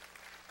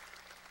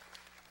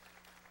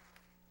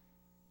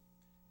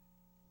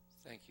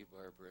Thank you,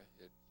 Barbara.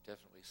 It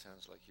definitely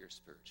sounds like your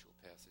spiritual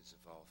path is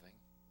evolving.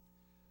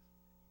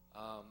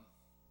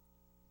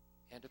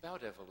 And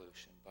about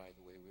evolution, by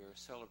the way, we are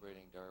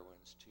celebrating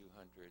Darwin's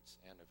 200th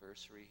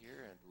anniversary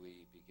here, and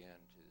we began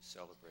to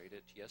celebrate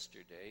it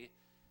yesterday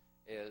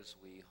as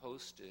we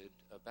hosted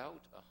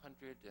about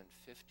 150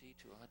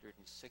 to 160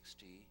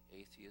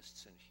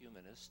 atheists and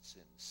humanists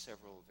in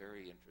several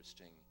very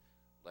interesting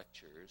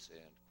lectures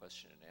and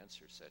question and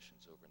answer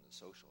sessions over in the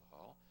social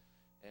hall.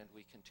 And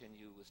we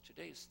continue with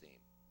today's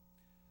theme.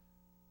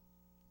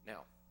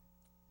 Now,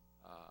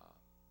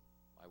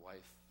 my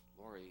wife,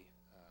 Lori,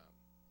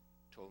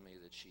 told me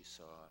that she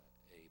saw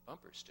a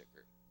bumper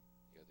sticker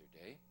the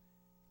other day.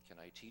 Can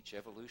I teach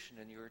evolution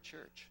in your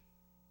church?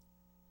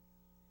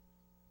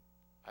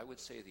 I would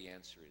say the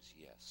answer is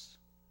yes.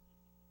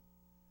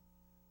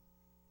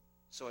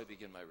 So I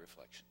begin my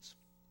reflections.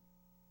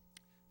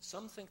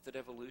 Some think that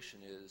evolution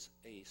is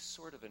a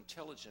sort of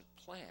intelligent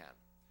plan,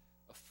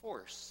 a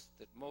force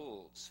that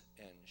molds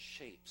and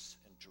shapes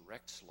and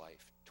directs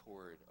life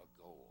toward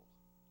a goal,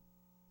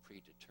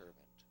 predetermined,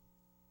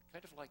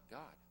 kind of like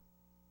God.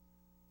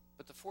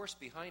 But the force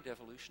behind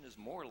evolution is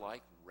more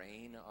like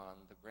rain on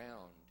the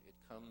ground. It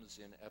comes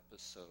in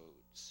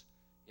episodes,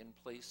 in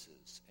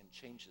places, and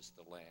changes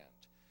the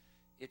land.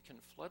 It can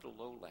flood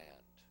a lowland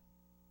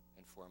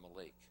and form a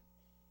lake.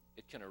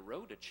 It can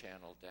erode a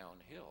channel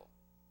downhill,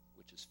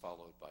 which is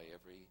followed by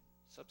every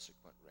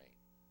subsequent rain,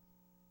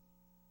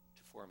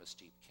 to form a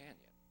steep canyon.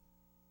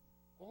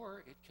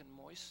 Or it can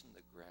moisten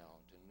the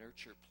ground and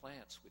nurture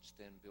plants which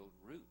then build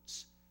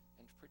roots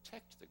and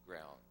protect the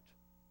ground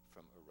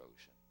from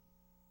erosion.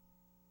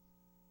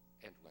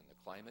 And when the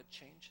climate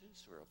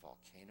changes, or a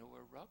volcano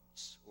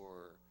erupts,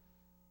 or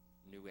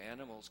new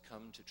animals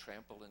come to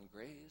trample and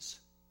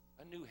graze,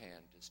 a new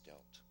hand is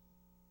dealt.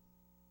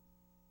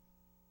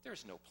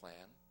 There's no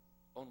plan,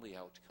 only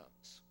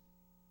outcomes.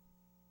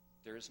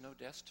 There is no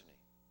destiny.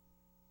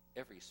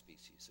 Every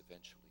species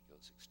eventually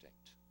goes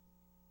extinct.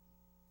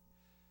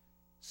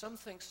 Some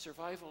think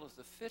survival of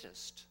the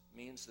fittest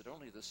means that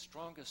only the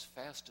strongest,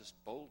 fastest,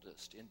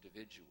 boldest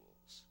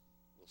individuals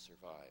will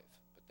survive.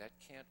 But that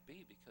can't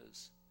be,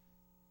 because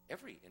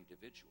every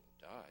individual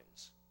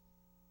dies.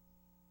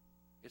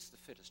 It's the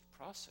fittest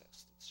process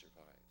that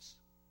survives.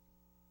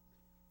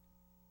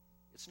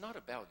 It's not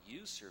about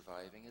you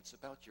surviving, it's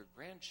about your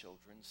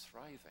grandchildren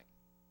thriving.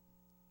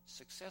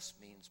 Success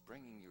means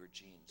bringing your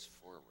genes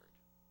forward.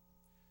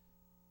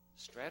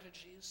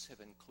 Strategies have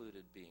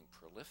included being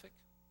prolific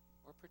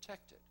or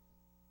protected.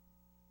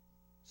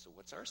 So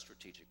what's our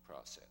strategic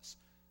process?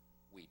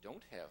 We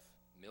don't have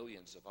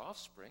millions of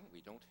offspring.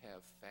 We don't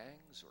have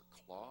fangs or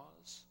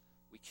claws.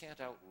 We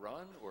can't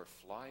outrun or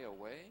fly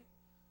away.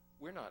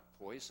 We're not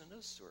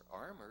poisonous or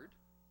armored.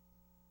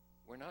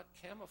 We're not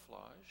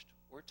camouflaged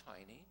or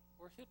tiny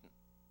or hidden.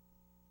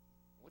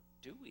 What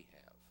do we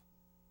have?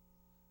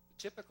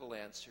 The typical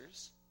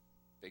answers: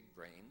 big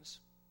brains.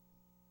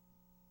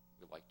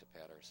 We like to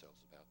pat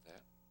ourselves about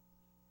that.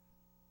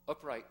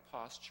 Upright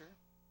posture,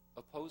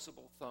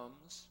 opposable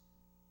thumbs,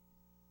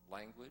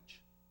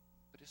 language.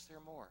 But is there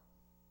more?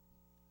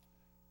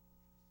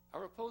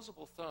 Our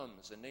opposable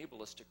thumbs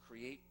enable us to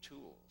create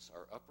tools.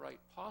 Our upright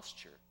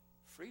posture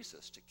frees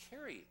us to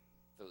carry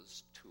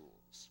those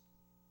tools: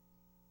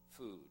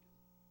 food,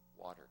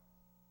 water,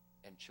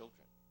 and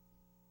children.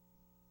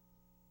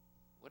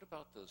 What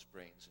about those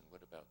brains, and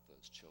what about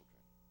those children?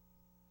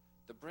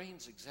 The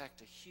brains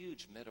exact a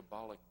huge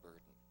metabolic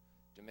burden,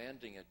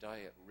 demanding a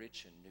diet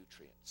rich in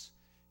nutrients,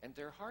 and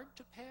they're hard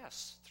to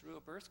pass through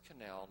a birth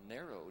canal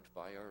narrowed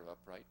by our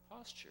upright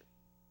posture.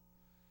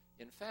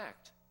 In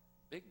fact,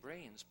 big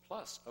brains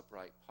plus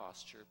upright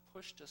posture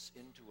pushed us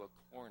into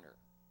a corner.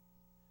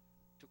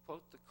 To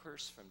quote the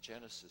curse from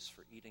Genesis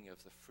for eating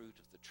of the fruit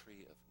of the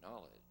tree of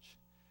knowledge,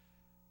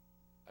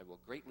 I will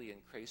greatly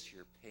increase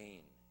your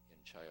pain in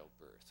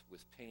childbirth.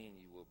 With pain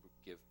you will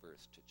give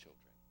birth to children.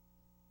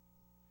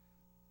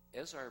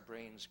 As our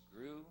brains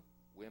grew,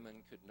 women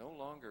could no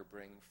longer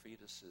bring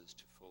fetuses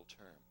to full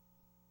term.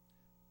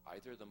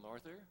 Either the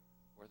mother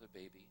or the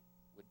baby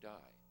would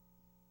die.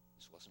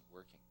 This wasn't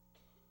working.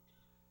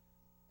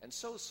 And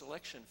so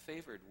selection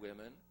favored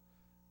women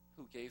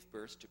who gave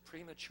birth to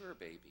premature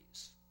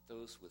babies,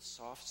 those with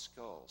soft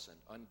skulls and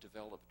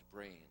undeveloped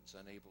brains,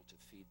 unable to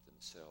feed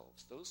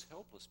themselves. Those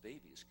helpless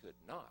babies could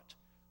not,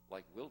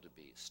 like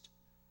wildebeest,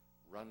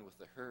 run with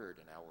the herd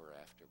an hour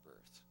after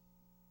birth.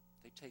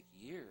 They take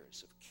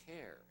years of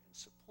care and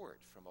support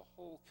from a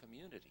whole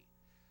community,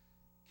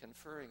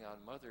 conferring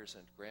on mothers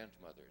and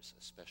grandmothers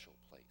a special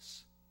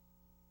place.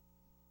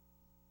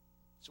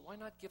 So why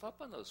not give up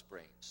on those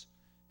brains?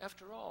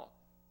 After all,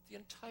 the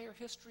entire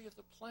history of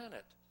the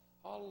planet,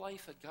 all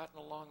life had gotten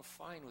along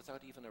fine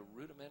without even a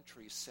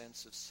rudimentary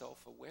sense of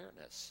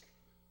self-awareness,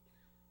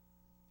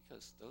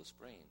 because those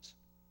brains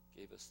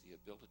gave us the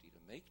ability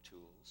to make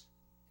tools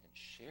and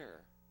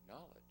share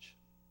knowledge.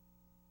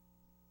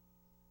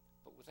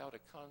 But without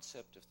a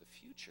concept of the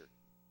future,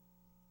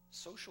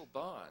 social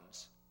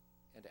bonds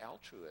and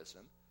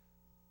altruism,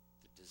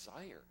 the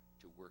desire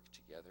to work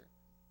together,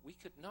 we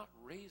could not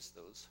raise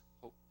those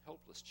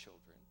helpless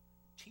children,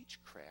 teach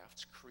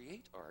crafts,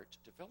 create art,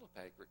 develop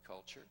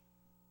agriculture,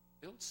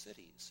 build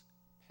cities,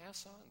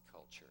 pass on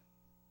culture,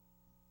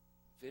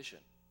 vision,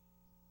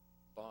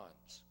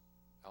 bonds,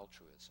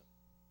 altruism.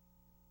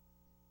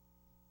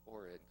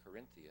 Or in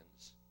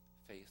Corinthians,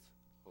 faith,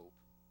 hope,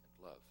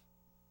 and love.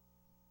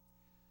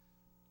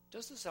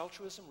 Does this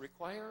altruism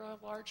require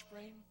a large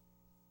brain?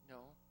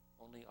 No,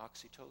 only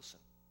oxytocin.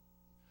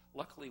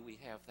 Luckily, we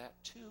have that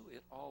too.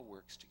 It all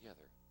works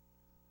together.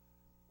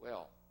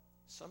 Well,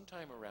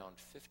 sometime around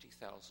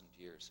 50,000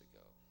 years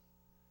ago,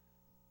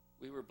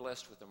 we were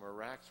blessed with a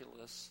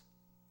miraculous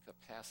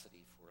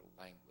capacity for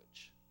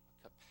language.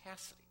 A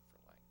capacity for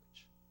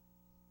language.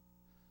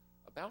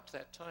 About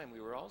that time,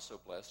 we were also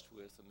blessed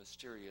with a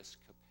mysterious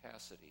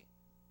capacity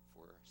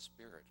for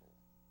spiritual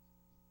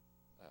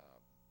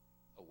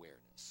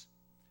awareness.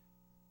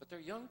 But they're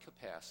young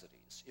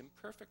capacities,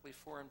 imperfectly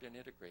formed and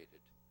integrated.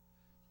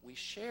 We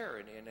share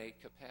an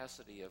innate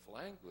capacity of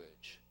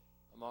language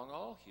among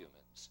all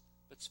humans,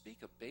 but speak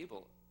a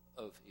babel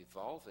of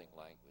evolving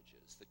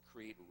languages that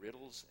create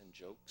riddles and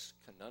jokes,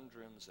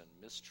 conundrums and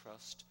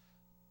mistrust,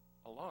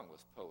 along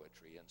with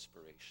poetry,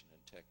 inspiration,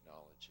 and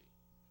technology.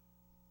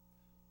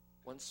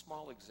 One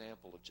small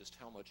example of just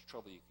how much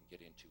trouble you can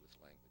get into with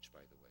language,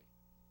 by the way.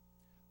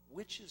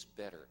 Which is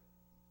better,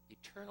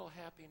 eternal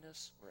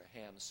happiness or a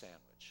ham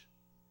sandwich?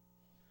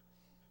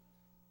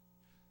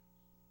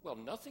 Well,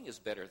 nothing is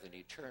better than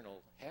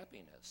eternal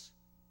happiness,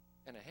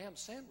 and a ham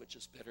sandwich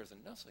is better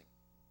than nothing.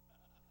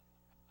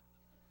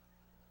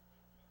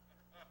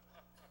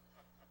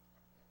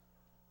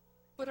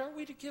 But are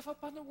we to give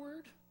up on the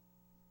word?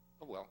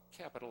 Oh, well,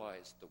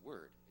 capitalize the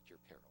word at your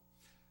peril.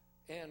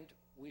 And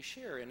we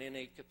share an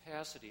innate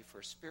capacity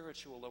for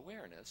spiritual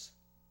awareness,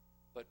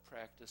 but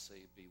practice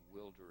a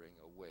bewildering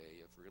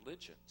array of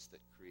religions that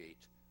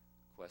create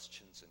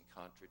questions and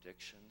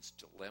contradictions,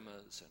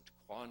 dilemmas and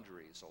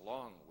quandaries,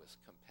 along with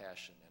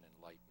compassion and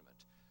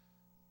enlightenment.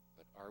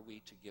 But are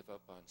we to give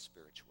up on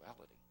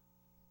spirituality?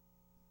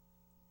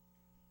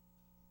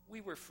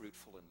 We were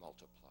fruitful and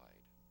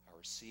multiplied,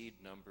 our seed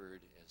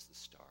numbered as the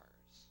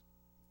stars.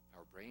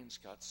 Our brains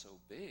got so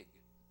big,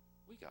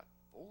 we got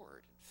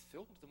bored and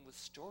filled them with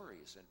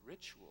stories and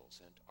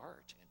rituals and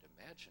art and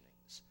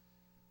imaginings.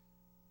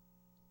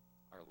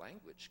 Our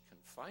language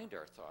confined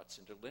our thoughts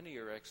into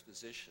linear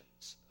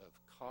expositions of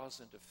cause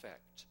and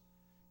effect,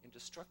 into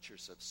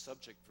structures of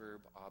subject,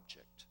 verb,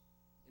 object,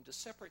 into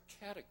separate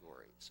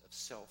categories of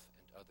self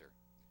and other,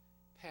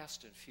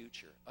 past and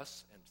future,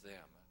 us and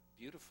them,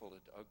 beautiful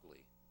and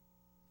ugly,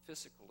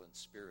 physical and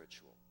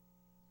spiritual,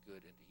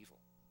 good and evil.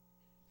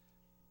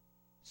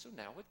 So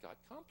now it got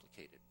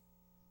complicated.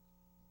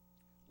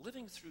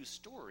 Living through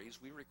stories,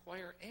 we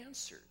require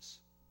answers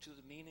to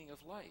the meaning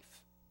of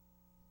life.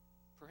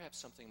 Perhaps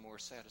something more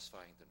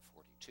satisfying than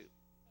 42.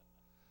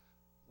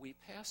 We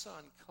pass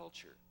on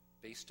culture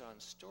based on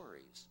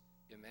stories,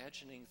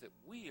 imagining that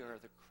we are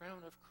the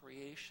crown of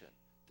creation,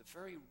 the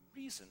very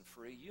reason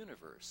for a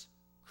universe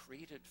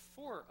created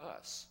for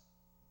us,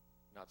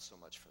 not so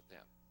much for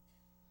them.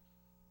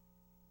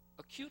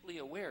 Acutely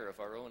aware of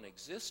our own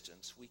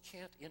existence, we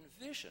can't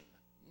envision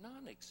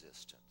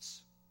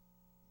non-existence.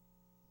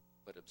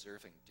 But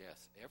observing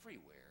death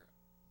everywhere,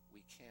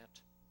 we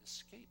can't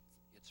escape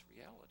its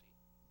reality.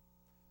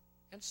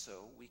 And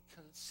so we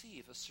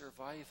conceive a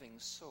surviving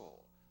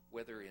soul,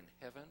 whether in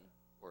heaven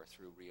or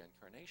through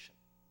reincarnation.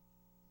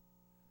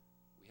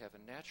 We have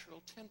a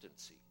natural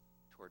tendency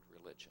toward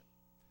religion.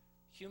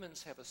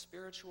 Humans have a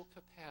spiritual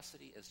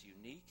capacity as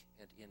unique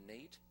and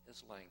innate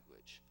as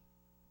language.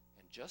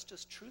 And just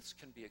as truths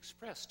can be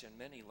expressed in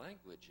many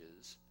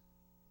languages,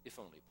 if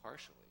only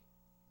partially,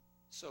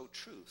 so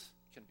truth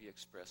can be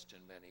expressed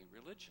in many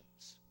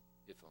religions,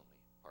 if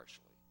only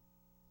partially.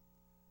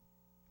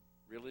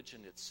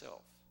 Religion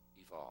itself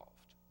evolved.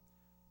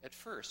 At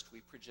first,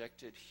 we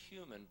projected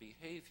human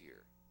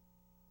behavior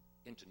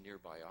into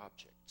nearby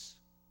objects.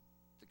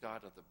 The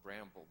god of the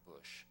bramble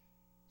bush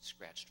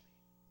scratched me.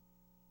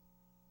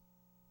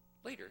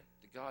 Later,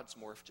 the gods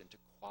morphed into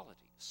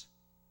qualities.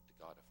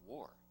 The god of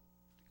war,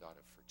 the god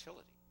of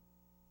fertility.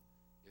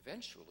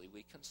 Eventually,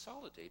 we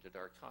consolidated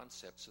our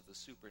concepts of the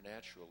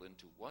supernatural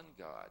into one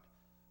god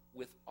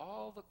with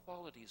all the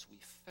qualities we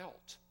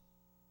felt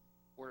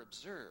or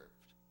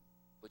observed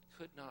but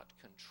could not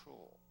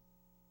control.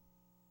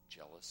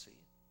 Jealousy,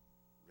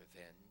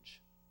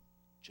 revenge,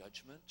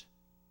 judgment,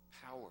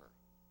 power,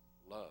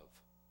 love,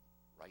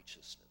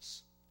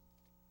 righteousness.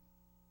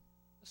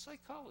 A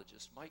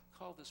psychologist might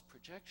call this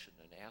projection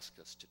and ask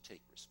us to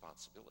take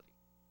responsibility.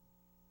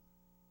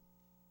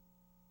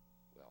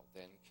 Well,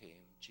 then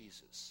came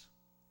Jesus,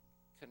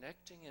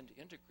 connecting and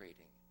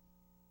integrating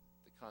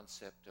the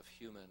concept of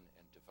human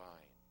and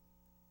divine,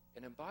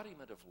 an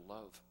embodiment of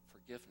love,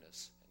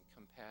 forgiveness,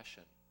 and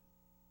compassion,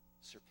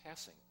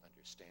 surpassing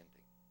understanding.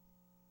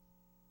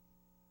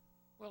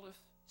 Well, if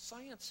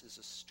science is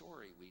a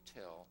story we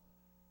tell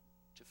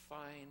to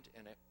find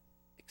an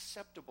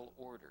acceptable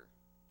order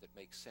that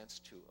makes sense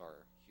to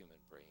our human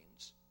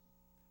brains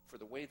for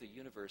the way the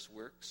universe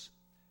works,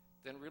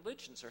 then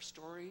religions are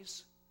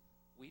stories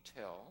we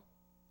tell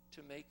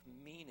to make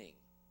meaning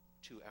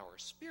to our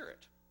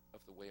spirit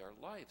of the way our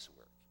lives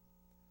work.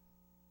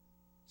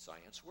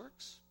 Science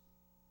works,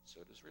 so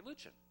does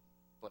religion.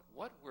 But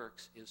what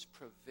works is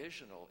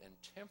provisional and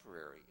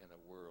temporary in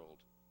a world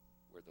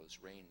where those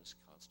reins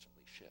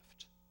constantly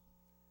shift.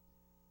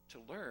 To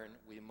learn,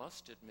 we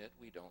must admit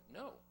we don't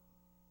know.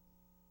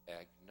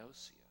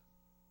 Agnosia.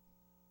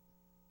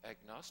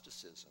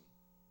 Agnosticism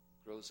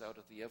grows out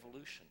of the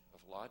evolution of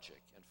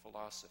logic and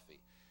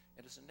philosophy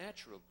and is a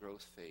natural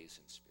growth phase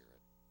in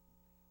spirit,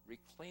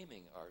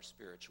 reclaiming our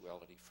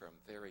spirituality from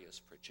various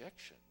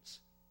projections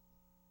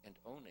and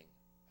owning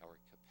our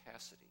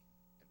capacity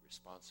and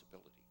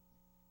responsibility.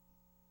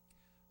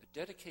 A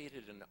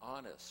dedicated and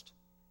honest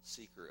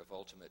seeker of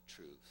ultimate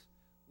truth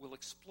will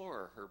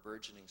explore her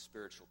burgeoning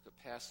spiritual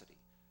capacity,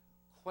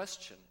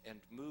 question and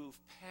move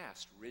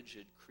past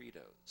rigid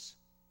credos,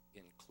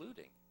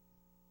 including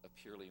a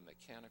purely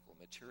mechanical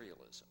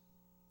materialism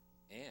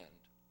and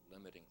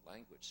limiting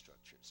language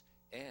structures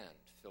and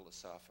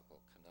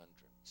philosophical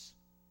conundrums.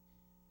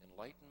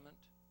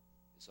 Enlightenment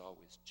is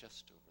always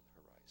just over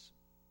the horizon.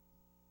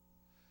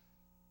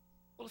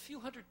 Well, a few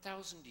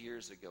 100,000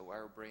 years ago,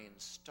 our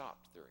brains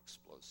stopped their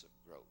explosive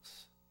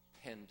growth,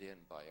 penned in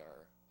by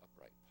our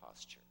upright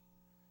posture.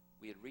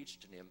 We had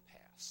reached an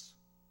impasse.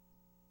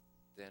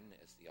 Then,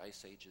 as the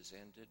ice ages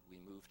ended, we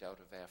moved out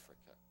of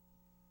Africa.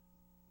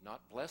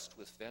 Not blessed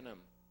with venom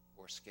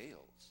or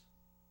scales,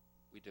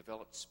 we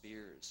developed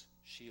spears,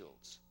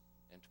 shields,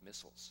 and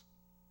missiles.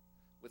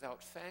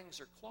 Without fangs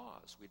or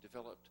claws, we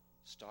developed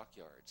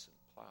stockyards and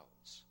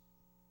plows.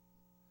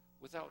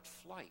 Without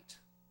flight,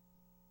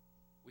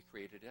 we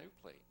created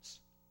airplanes.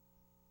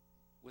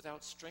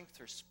 Without strength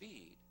or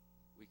speed,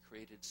 we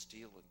created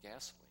steel and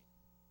gasoline.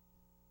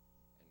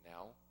 And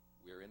now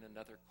we're in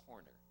another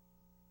corner.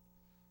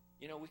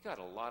 You know, we've got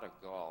a lot of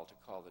gall to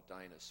call the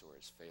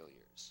dinosaurs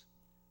failures.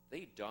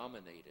 They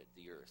dominated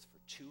the earth for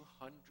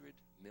 200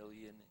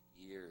 million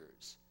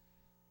years.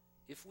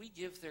 If we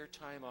give their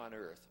time on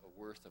earth a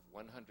worth of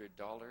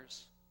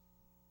 $100,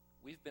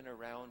 we've been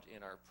around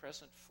in our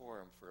present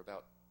form for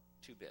about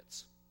 2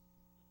 bits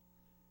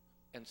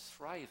and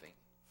thriving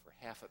for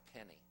half a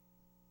penny.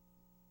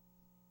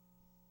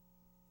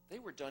 They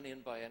were done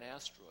in by an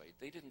asteroid.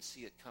 They didn't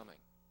see it coming.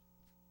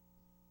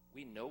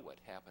 We know what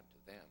happened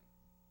to them.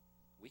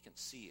 We can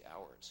see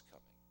ours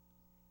coming.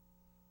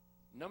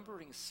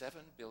 Numbering 7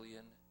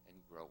 billion and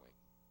growing,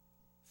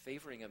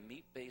 favoring a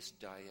meat-based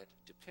diet,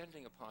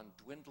 depending upon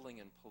dwindling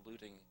and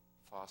polluting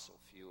fossil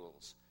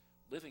fuels,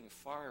 living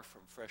far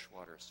from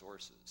freshwater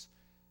sources,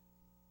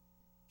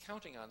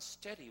 counting on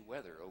steady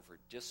weather over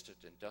distant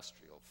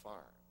industrial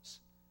farms,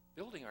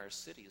 building our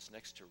cities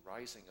next to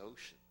rising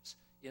oceans,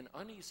 in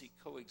uneasy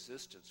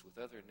coexistence with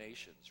other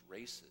nations,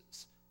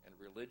 races, and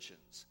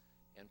religions,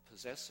 and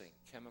possessing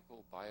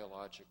chemical,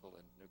 biological,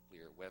 and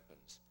nuclear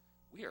weapons,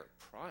 we are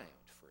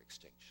primed for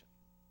extinction.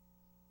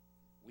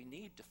 We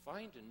need to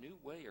find a new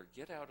way or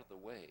get out of the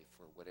way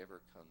for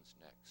whatever comes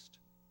next.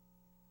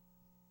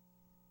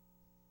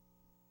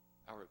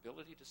 Our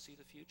ability to see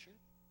the future,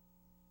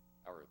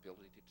 our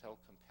ability to tell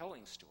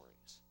compelling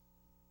stories,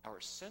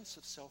 our sense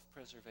of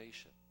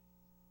self-preservation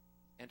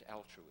and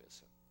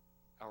altruism,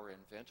 our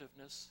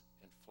inventiveness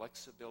and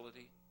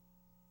flexibility,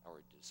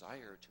 our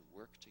desire to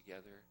work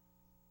together,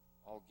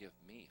 all give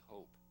me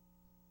hope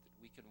that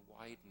we can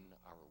widen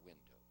our window.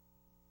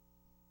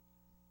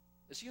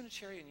 As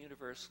Unitarian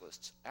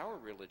Universalists, our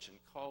religion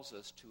calls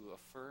us to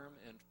affirm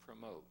and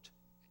promote,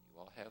 and you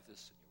all have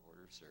this in your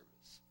order of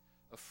service,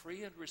 a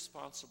free and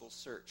responsible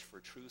search for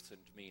truth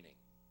and meaning.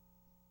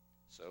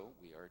 So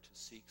we are to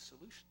seek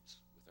solutions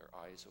with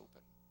our eyes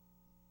open.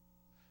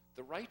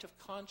 The right of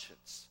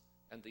conscience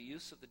and the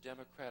use of the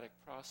democratic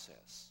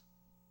process.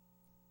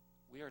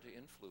 We are to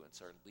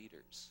influence our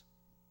leaders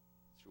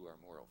through our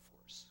moral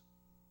force.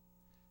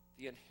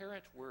 The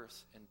inherent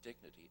worth and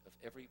dignity of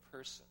every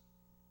person,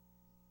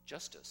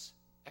 justice,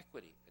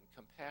 equity, and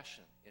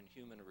compassion in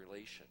human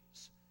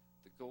relations,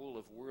 the goal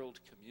of world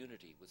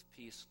community with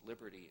peace,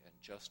 liberty, and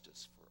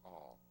justice for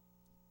all.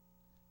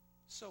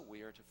 So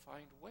we are to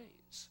find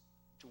ways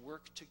to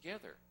work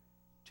together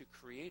to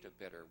create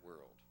a better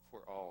world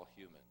for all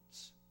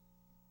humans,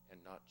 and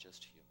not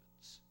just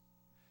humans.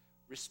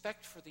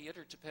 Respect for the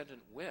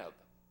interdependent web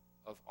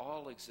of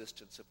all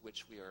existence of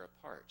which we are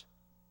a part.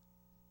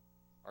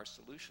 Our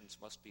solutions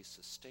must be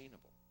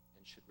sustainable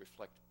and should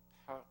reflect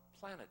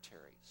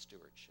planetary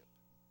stewardship.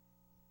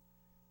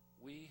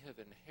 We have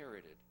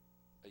inherited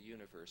a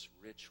universe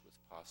rich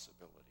with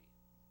possibility.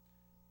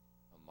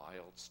 A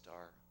mild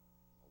star,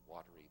 a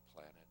watery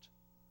planet,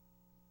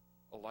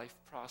 a life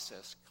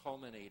process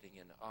culminating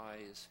in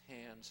eyes,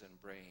 hands,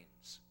 and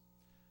brains,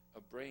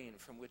 a brain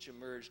from which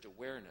emerged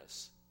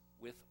awareness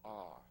with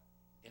awe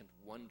and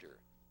wonder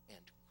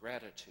and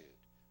gratitude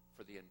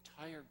for the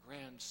entire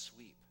grand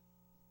sweep,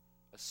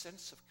 a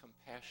sense of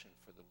compassion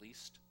for the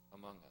least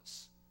among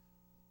us,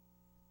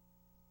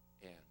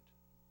 and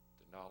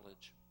the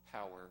knowledge,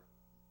 power,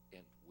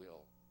 and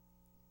will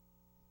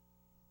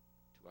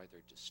to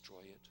either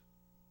destroy it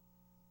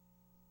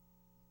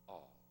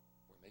all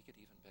or make it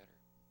even better.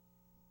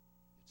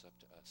 It's up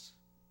to us.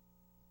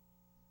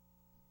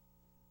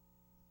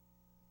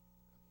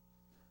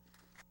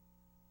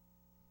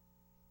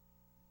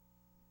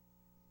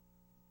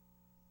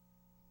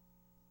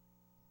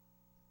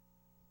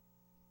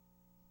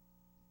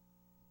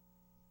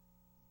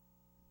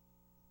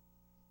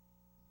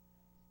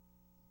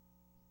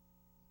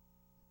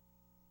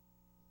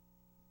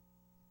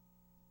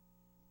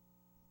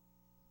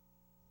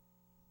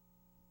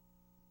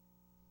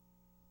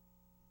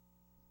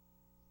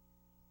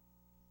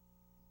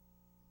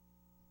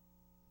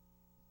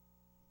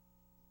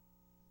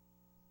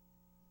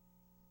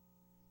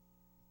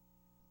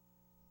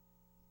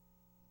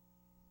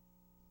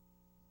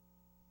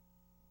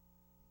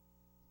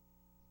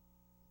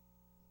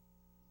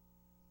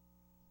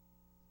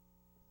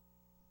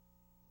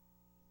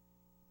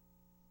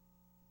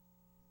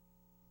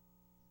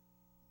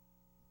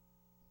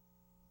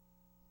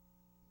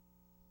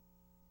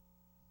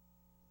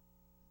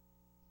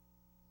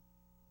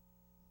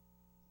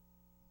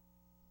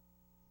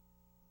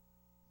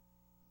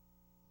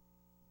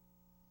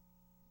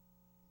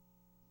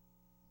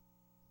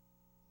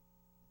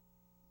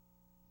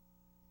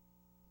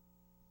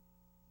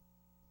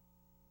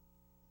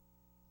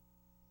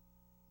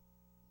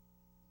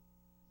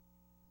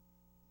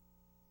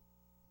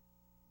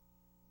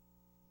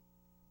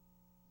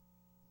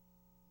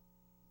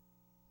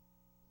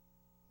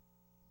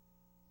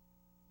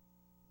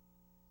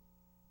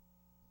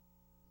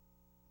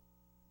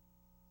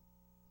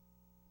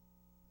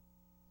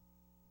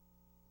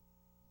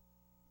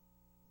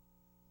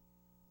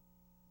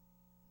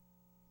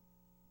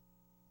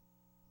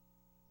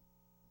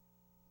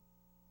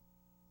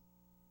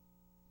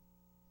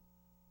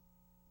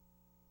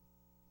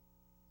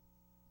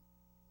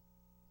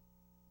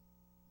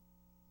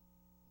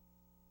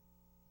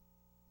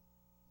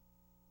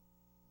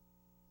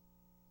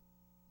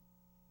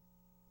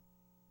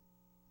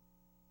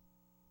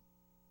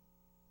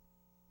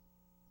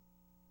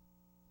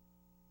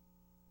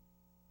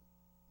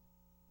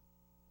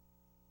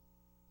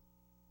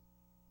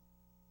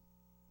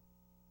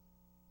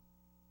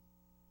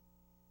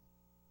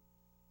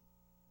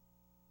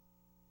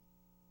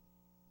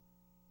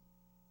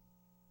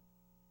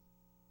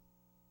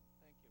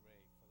 Thank you,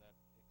 Ray, for that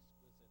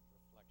exquisite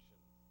reflection.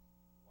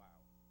 Wow.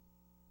 Thank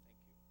you.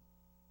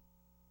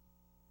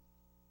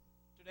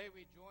 Today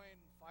we join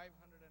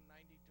 592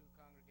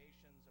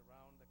 congregations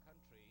around the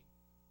country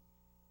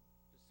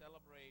to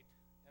celebrate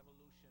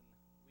Evolution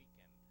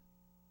Weekend,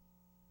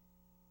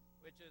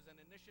 which is an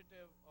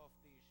initiative of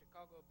the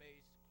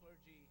Chicago-based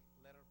Clergy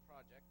Letter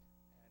Project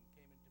and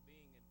came into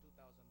being in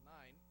 2009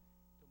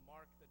 to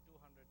mark the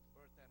 200th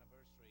birth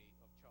anniversary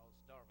of Charles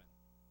Darwin.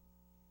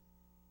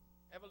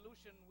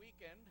 Evolution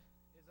Weekend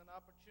is an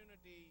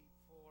opportunity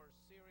for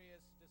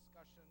serious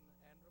discussion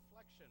and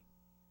reflection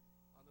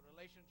on the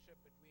relationship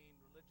between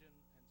religion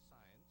and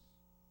science.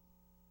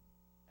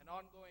 An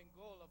ongoing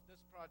goal of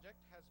this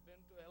project has been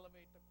to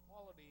elevate the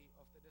quality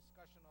of the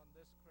discussion on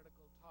this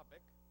critical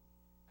topic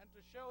and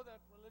to show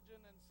that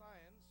religion and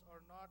science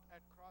are not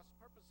at cross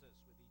purposes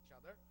with each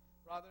other.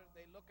 Rather,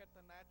 they look at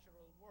the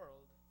natural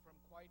world from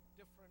quite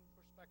different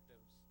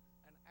perspectives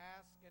and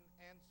ask and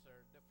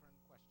answer different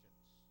questions.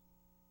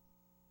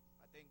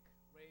 I think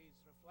Ray's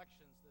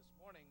reflections this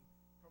morning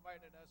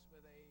provided us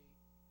with a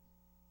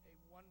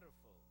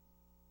wonderful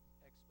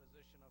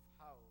exposition of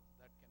how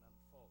that can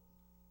unfold.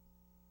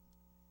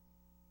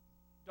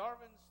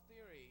 Darwin's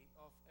theory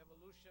of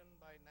evolution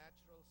by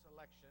natural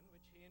selection,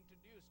 which he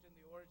introduced in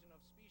The Origin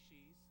of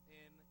Species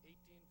in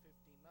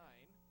 1859,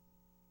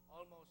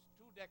 almost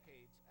 2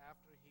 decades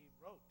after he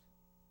wrote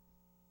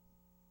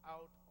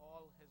out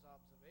all his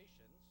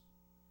observations,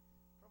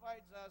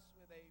 provides us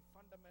with a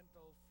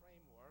fundamental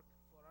framework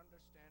for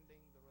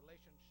understanding the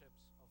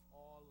relationships of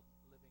all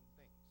living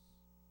things.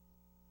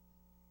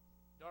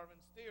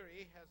 Darwin's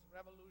theory has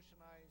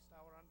revolutionized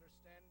our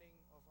understanding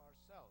of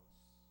ourselves,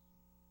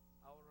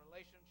 our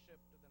relationship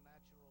to the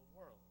natural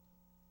world,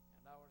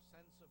 and our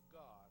sense of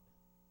God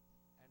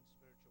and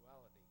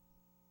spirituality.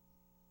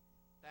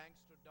 Thanks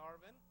to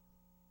Darwin,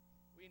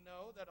 we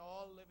know that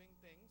all living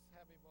things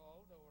have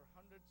evolved over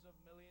hundreds of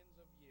millions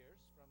of years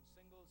from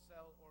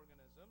single-cell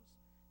organisms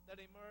that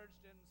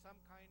emerged in some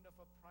kind of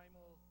a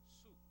primal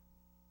soup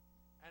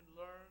and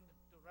learned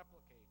to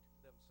replicate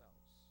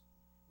themselves.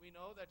 We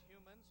know that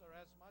humans are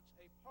as much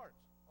a part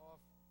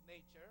of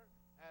nature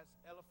as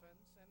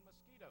elephants and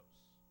mosquitoes,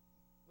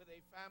 with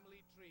a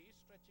family tree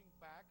stretching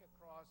back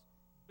across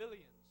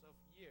billions of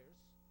years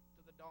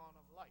to the dawn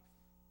of life.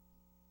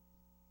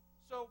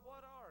 So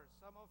what are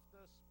some of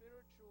the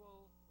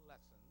spiritual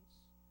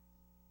lessons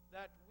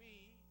that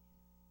we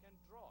can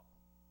draw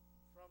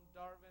from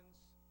Darwin's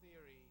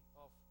theory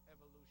of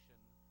evolution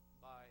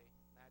by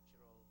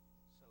natural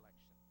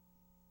selection?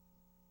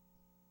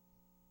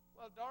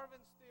 Well,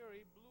 Darwin's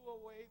theory blew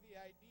away the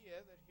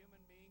idea that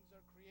human beings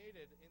are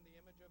created in the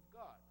image of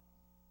God.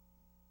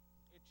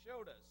 It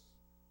showed us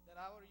that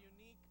our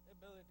unique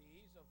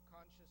abilities of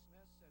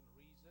consciousness and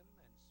reason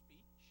and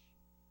speech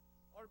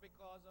are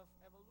because of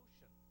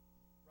evolution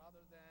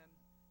rather than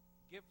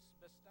gifts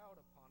bestowed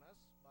upon us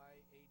by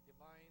a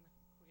divine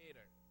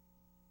creator.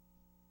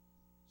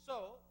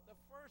 So, the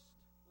first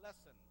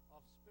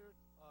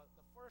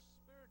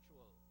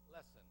spiritual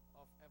lesson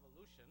of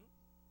evolution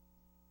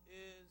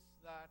is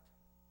that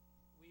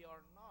we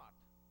are not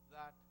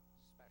that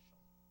special.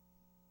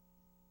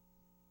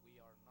 We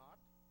are not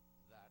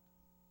that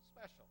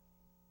special.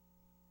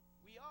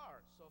 We are,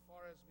 so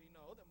far as we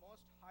know, the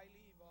most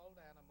highly evolved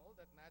animal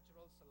that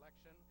natural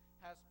selection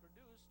has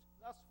produced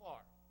thus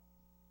far,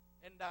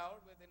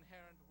 endowed with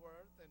inherent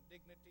worth and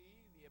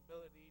dignity, the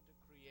ability to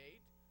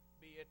create,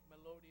 be it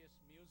melodious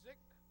music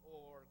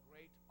or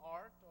great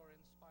art or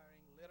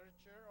inspiring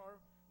literature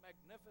or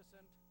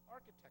magnificent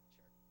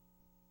architecture,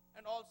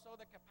 and also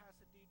the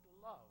capacity to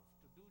love,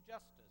 to do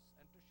justice,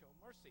 and to show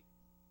mercy.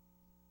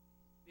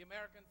 The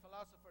American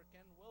philosopher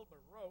Ken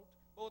Wilber wrote,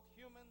 "Both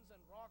humans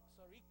and rocks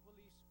are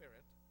equally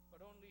spirit,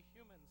 but only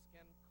humans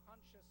can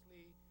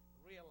consciously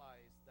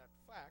realize that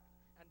fact,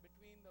 and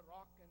between the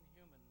rock and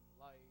human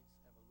lies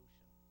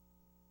evolution."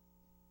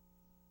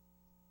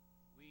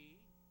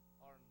 We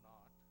are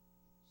not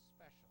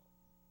special.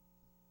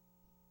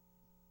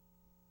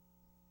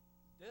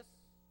 This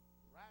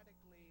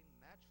radically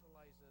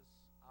naturalizes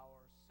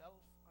our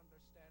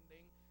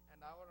self-understanding and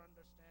our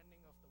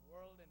understanding of the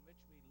world in which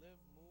we live,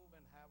 move,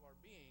 and have our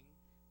being,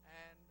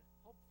 and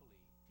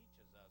hopefully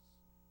teaches us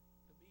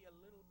to be a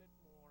little bit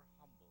more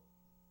humble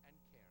and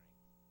caring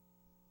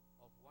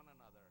of one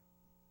another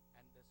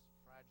and this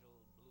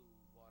fragile, blue,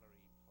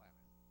 watery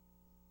planet.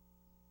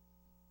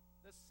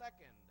 The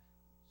second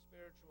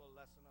spiritual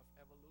lesson of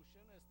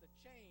evolution is the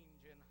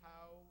change in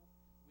how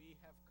we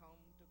have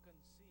come to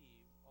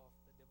conceive of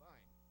the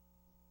divine.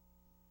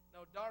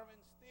 Now,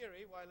 Darwin's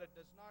theory, while it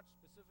does not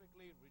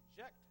specifically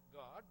reject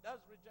God, does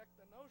reject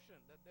the notion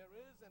that there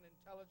is an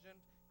intelligent,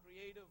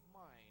 creative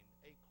mind,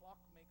 a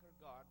clockmaker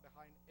God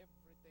behind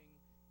everything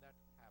that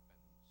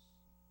happens.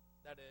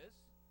 That is,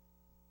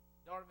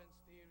 Darwin's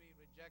theory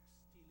rejects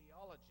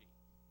teleology,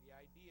 the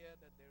idea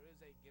that there is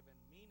a given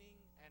meaning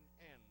and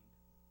end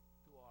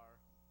to our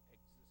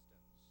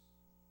existence.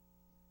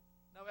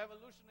 Now,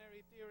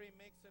 evolutionary theory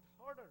makes it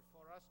harder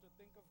for us to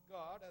think of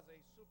God as a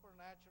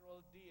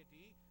supernatural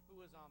deity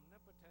who is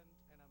omnipotent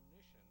and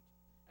omniscient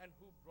and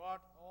who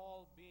brought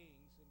all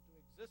beings into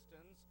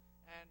existence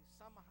and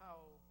somehow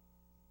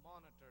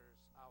monitors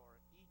our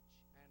each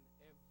and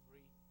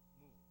every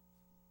move,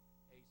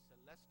 a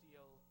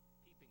celestial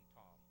peeping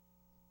Tom.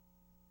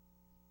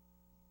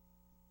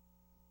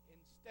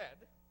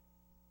 Instead,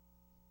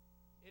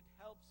 it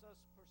helps us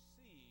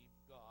perceive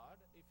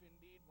God, if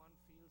indeed one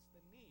feels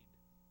the need,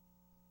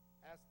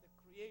 as the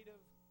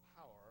creative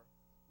power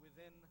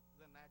within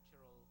the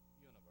natural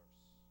universe.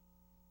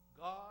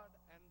 God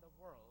and the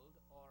world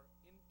are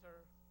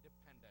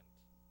interdependent,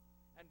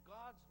 and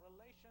God's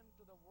relation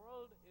to the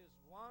world is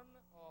one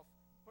of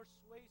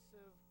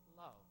persuasive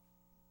love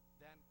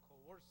than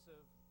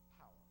coercive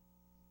power.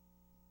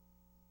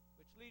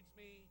 Which leads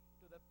me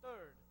to the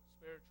third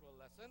spiritual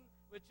lesson,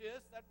 which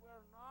is that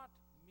we're not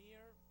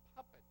mere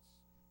puppets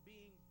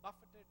being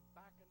buffeted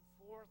back and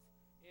forth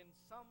in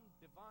some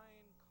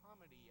divine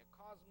comedy, a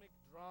cosmic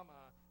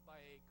drama by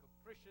a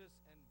capricious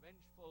and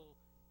vengeful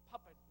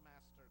puppet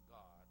master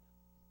God.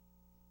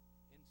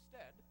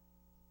 Instead,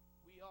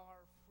 we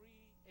are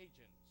free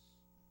agents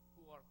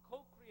who are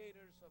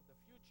co-creators of the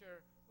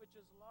future, which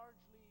is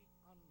largely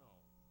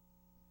unknown.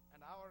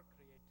 And our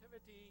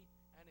creativity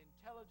and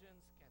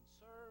intelligence can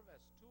serve as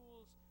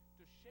tools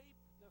to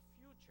shape the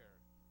future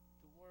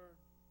toward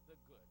the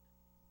good.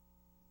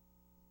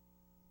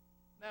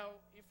 Now,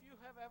 if you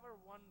have ever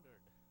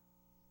wondered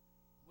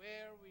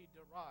where we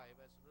derive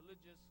as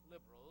religious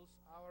liberals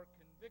our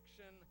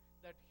conviction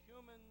that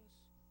humans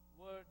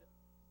would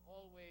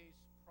always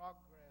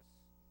progress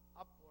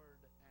upward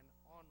and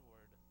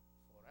onward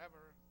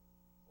forever,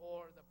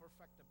 or the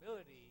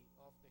perfectibility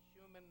of the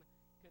human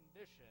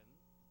condition,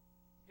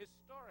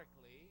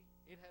 historically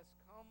it has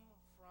come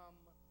from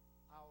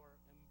our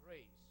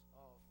embrace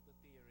of the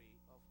theory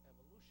of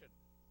evolution.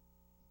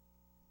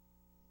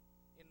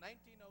 In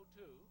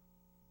 1902,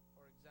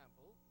 for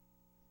example,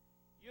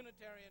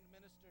 Unitarian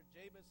minister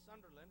Jabez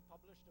Sunderland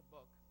published a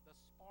book, The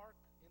Spark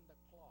in the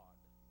Clod,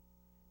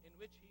 in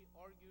which he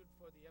argued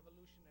for the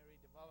evolutionary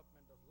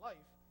development of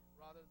life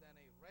rather than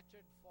a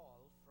wretched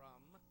fall from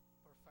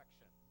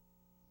perfection.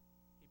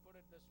 He put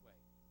it this way: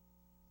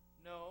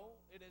 "No,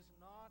 it is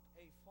not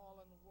a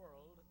fallen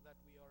world that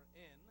we are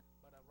in,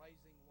 but a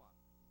rising one.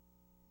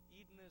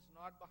 Eden is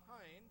not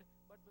behind,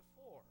 but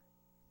before.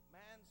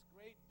 Man's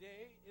great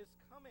day is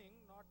coming,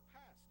 not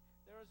past.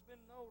 There has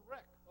been no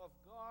wreck of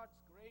God's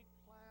great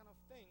plan of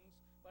things,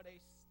 but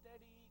a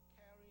steady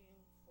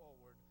carrying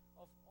forward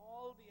of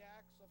all the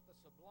acts of the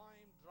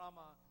sublime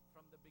drama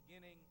from the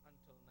beginning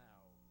until now.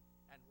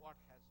 And what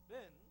has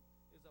been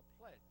is a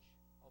pledge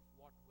of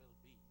what will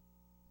be."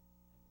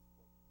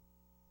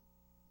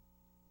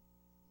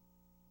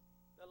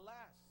 The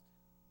last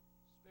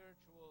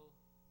spiritual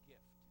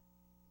gift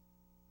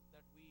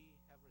that we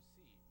have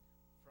received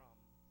from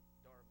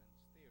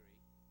Darwin's theory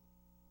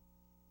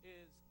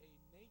is a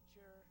nature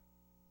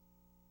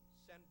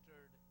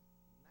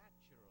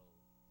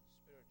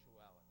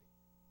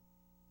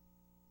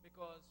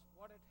because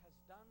what it has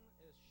done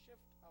is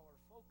shift our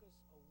focus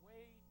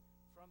away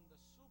from the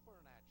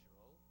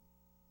supernatural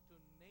to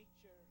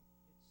nature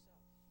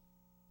itself.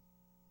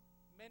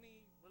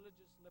 Many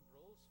religious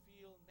liberals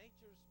feel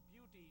nature's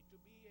beauty to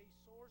be a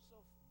source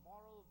of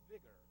moral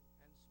vigor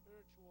and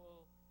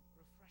spiritual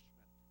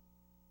refreshment.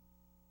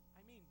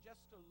 I mean,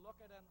 just to look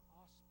at an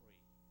osprey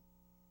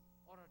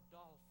or a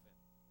dolphin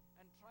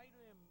and try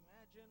to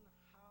imagine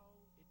how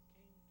it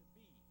came to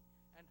be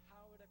and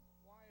how it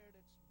acquired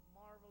its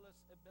marvelous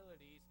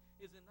abilities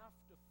is enough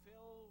to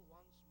fill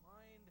one's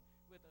mind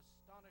with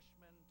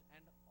astonishment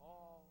and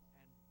awe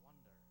and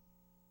wonder.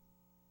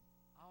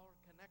 Our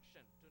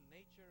connection to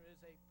nature is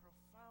a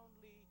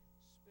profoundly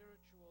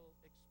spiritual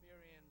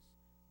experience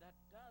that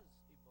does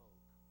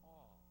evoke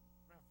awe,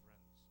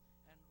 reverence,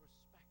 and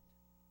respect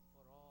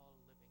for all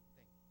living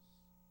things.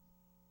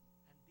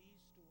 And these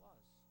to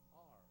us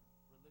are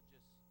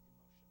religious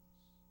emotions.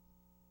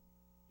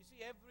 You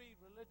see, every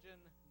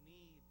religion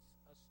needs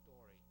a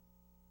story.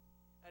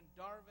 And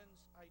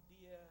Darwin's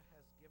idea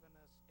has given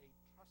us a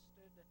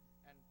trusted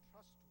and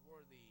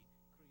trustworthy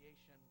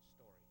creation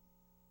story,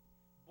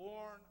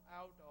 born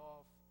out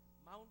of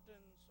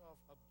mountains of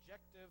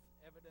objective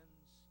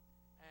evidence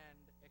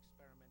and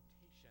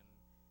experimentation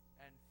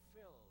and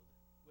filled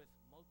with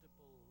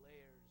multiple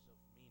layers of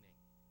meaning.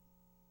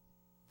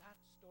 That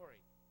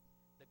story,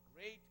 the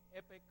great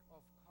epic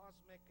of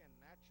cosmic and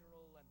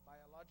natural and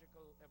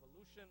biological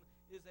evolution,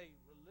 is a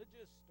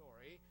religious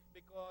story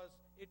because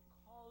it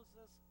calls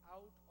us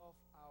out of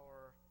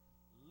our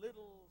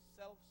little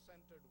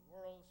self-centered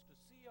worlds to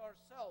see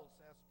ourselves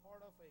as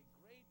part of a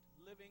great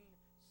living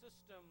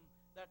system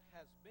that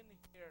has been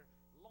here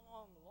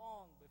long,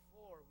 long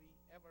before we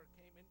ever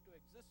came into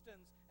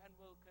existence and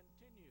will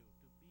continue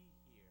to be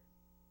here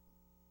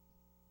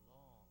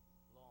long,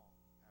 long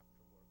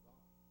after we're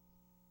gone.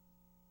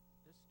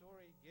 This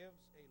story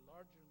gives a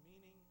larger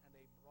meaning and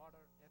a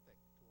broader ethic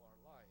to our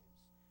lives.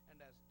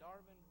 And as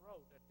Darwin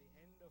wrote at the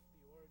end of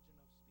The Origin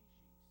of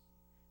Species,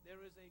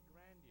 there is a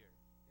grandeur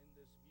in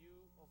this view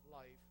of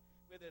life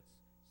with its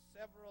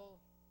several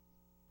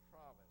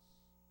prowess,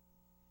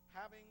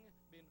 having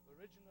been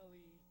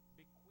originally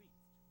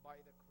bequeathed by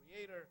the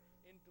Creator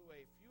into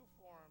a few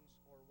forms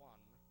or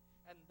one,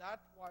 and that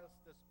whilst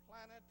this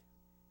planet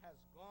has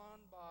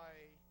gone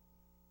by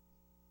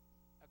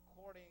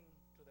according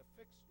to the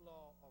fixed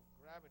law of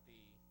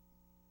gravity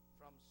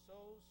from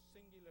so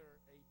singular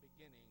a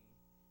beginning,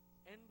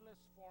 endless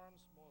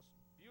forms most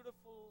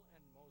beautiful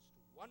and most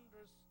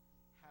wondrous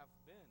have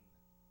been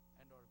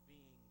and are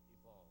being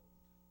evolved.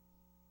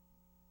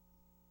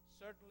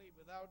 Certainly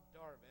without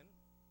Darwin,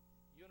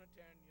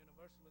 Unitarian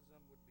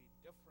Universalism would be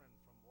different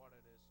from what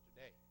it is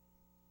today.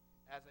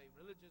 As a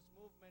religious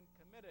movement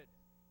committed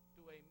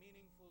to a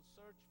meaningful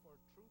search for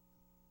truth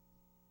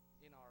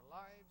in our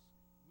lives,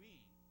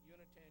 we,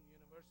 Unitarian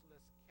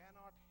Universalists,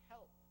 cannot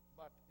help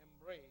but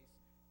embrace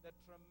the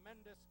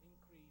tremendous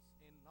increase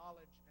in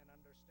knowledge and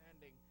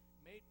understanding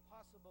made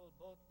possible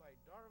both by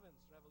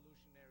Darwin's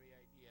revolutionary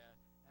idea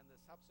and the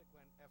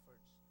subsequent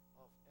efforts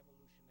of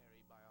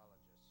evolutionary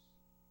biologists.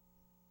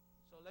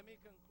 So let me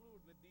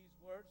conclude with these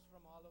words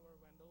from Oliver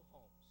Wendell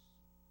Holmes.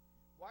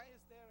 Why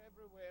is there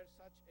everywhere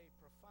such a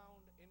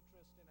profound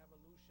interest in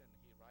evolution,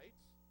 he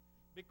writes?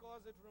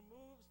 Because it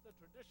removes the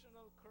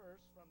traditional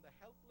curse from the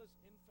helpless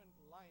infant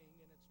lying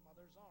in its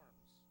mother's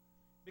arms.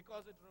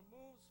 Because it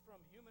removes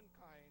from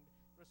humankind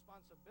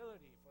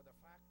responsibility for the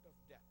fact of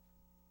death.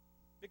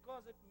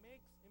 Because it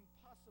makes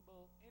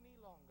impossible any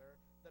longer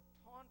the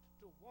taunt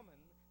to woman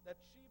that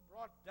she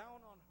brought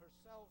down on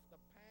herself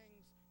the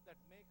pangs that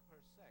make her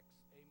sex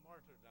a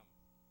martyrdom.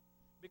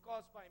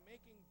 Because by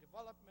making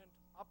development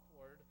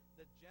upward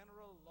the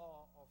general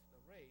law of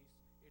the race,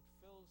 it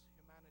fills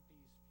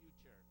humanity's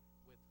future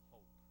with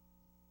hope.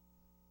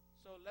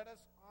 So let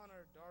us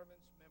honor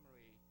Darwin's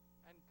memory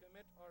and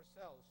commit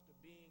ourselves to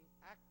being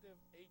active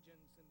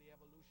agents in the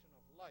evolution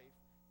of life,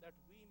 that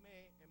we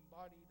may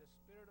embody the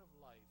spirit of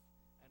life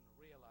and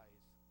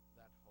realize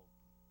that hope.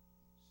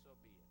 So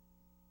be it.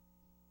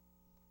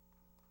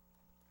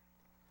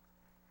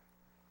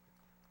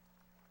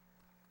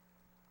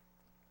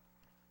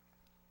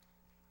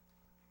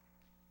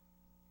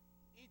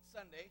 Each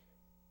Sunday,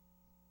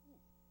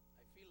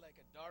 I feel like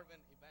a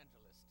Darwin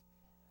evangelist,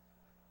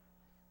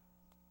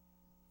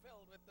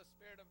 filled with the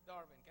spirit of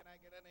Darwin. Can I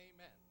get an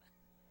amen?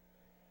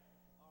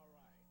 All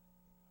right.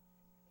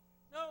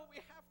 No,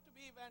 we have to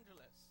be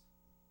evangelists.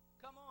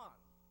 Come on.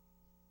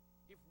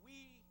 If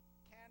we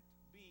can't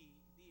be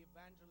the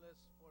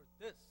evangelists for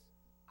this,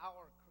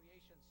 our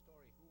creation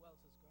story, who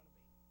else is going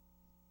to be?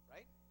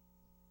 Right?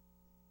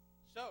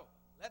 So,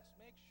 let's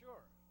make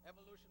sure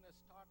evolution is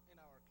taught in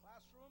our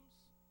classrooms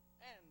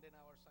and in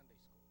our Sunday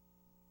school.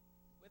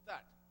 With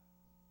that,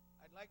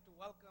 I'd like to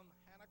welcome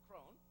Hannah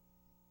Crone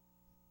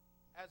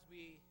as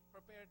we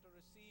prepare to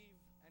receive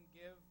and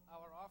give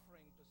our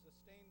offering to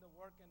sustain the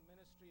work and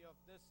ministry of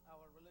this,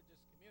 our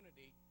religious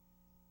community.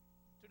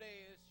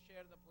 Today is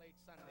Share the Plate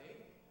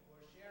Sunday.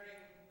 We're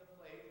sharing